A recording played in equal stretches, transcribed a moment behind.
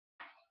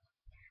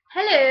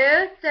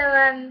Hello.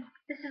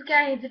 This is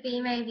going to be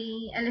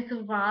maybe a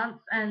little rant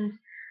and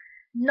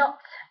not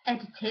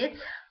edited.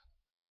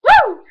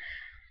 Woo!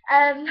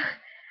 Um,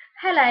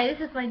 Hello. This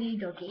is my new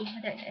doggy.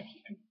 I don't know if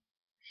you can.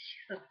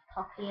 She's a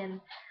puppy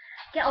and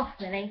get off,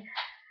 Millie.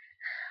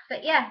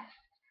 But yeah,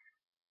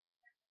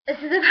 this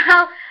is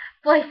about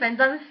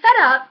boyfriends. I'm fed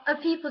up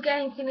of people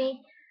going to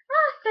me.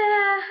 Oh,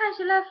 Stella, how's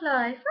your love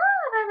life?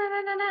 Oh, no, no,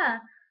 no, no, no.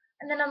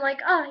 And then I'm like,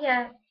 oh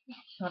yeah,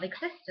 it's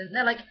non-existent.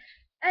 They're like,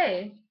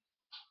 oh,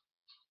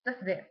 that's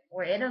a bit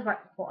weird. I was like,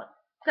 what?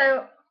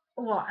 So,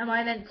 what? Am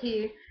I meant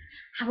to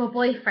have a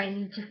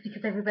boyfriend just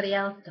because everybody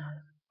else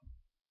does?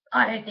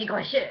 I don't think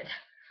I should.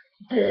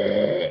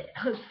 Say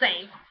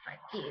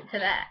fuck you to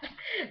that.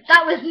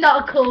 That was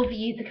not a call for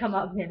you to come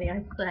up with me,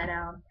 I swear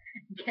down.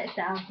 Get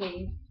down,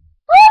 please.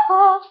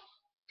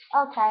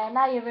 Okay,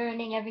 now you're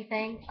ruining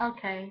everything.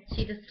 Okay,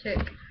 she just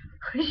took.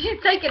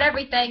 She's taken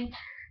everything.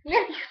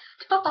 Yeah,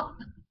 stop.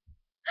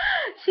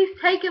 She's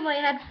taken my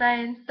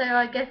headphones, so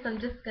I guess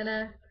I'm just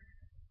gonna.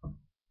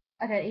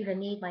 I don't even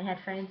need my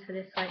headphones for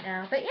this right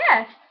now. But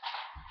yeah,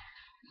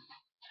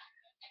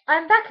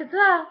 I'm back as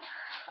well.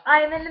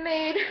 I'm in the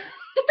mood.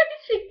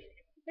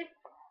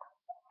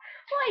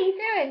 What are you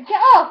doing? Get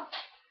off!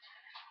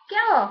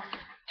 Get off!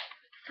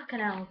 Fucking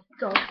hell,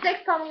 dog.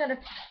 Next time I'm gonna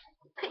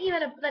put you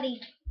in a bloody.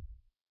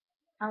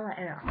 I'll let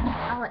you off.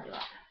 I'll let you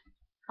off.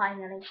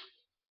 Finally.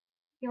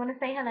 You wanna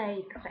say hello?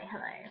 You can say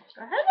hello.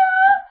 Go,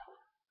 hello!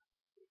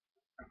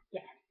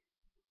 Yeah.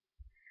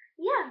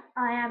 Yeah,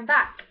 I am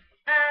back.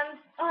 And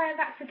I am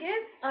back for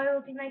good. I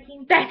will be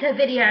making better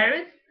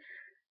videos.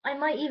 I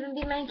might even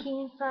be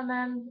making some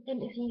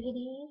interview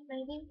videos,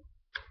 maybe.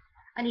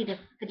 I need a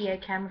video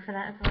camera for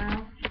that as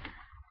well.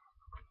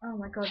 Oh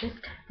my god,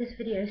 this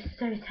video is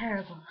so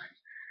terrible.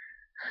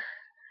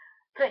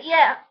 But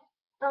yeah.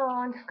 Oh,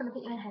 I'm just gonna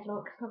put you in a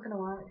headlock. It's not gonna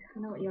work. I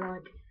know what you're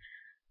like.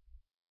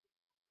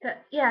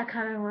 But yeah, I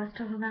can't remember what I was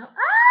talking about.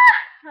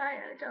 Ah!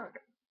 Right, dog.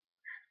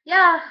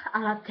 Yeah,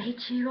 I'll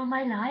update you on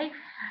my life.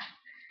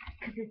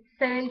 Because it's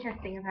so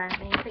interesting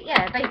apparently. But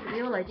yeah,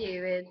 basically all I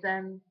do is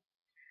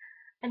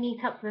I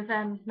meet up with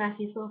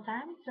Murphy's Law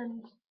fans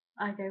and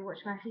I go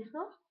watch Murphy's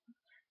Law.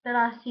 The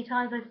last few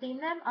times I've seen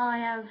them, I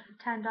have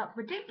turned up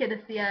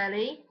ridiculously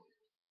early.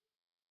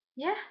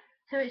 Yeah,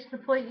 to which the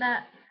point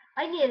that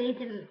I nearly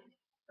didn't.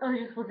 I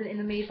just wasn't in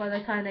the mood by the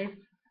time they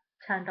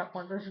turned up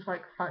once. I was just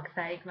like, fuck's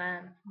sake,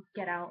 man,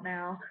 get out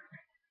now.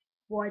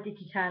 Why did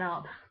you turn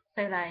up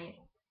so late?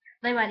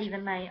 They weren't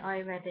even late.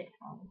 I read it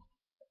wrong.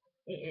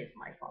 It is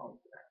my fault.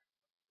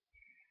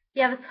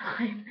 The other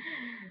time,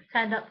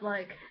 turned up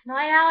like 9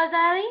 hours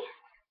early.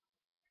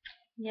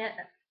 Yeah,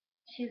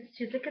 she's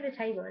looking at the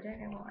table. I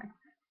don't know why.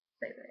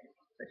 So weird.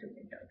 Such a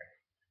weird dog.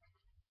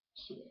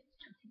 She is.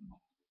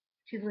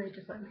 She's weird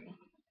just like me.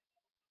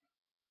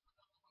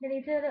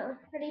 Millie, do a little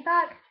Millie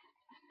back.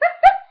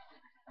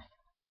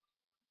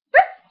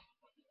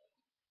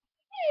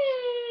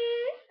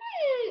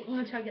 I'm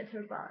gonna try and get to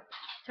her bark.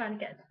 Trying to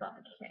get to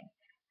bark. Okay.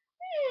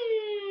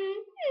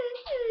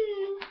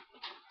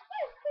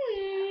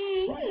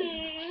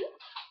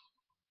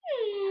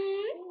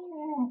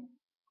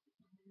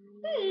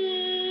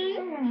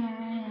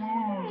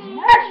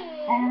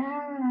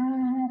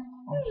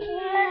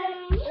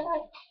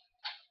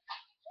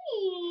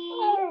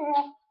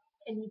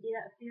 Can you do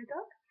that for your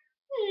dog?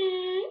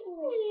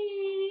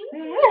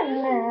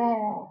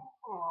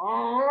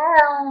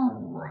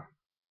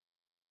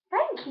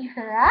 Thank you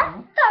for that.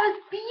 That was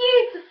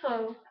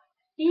beautiful.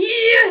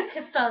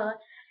 Beautiful.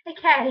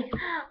 Okay,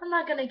 I'm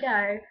not gonna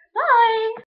go. Bye.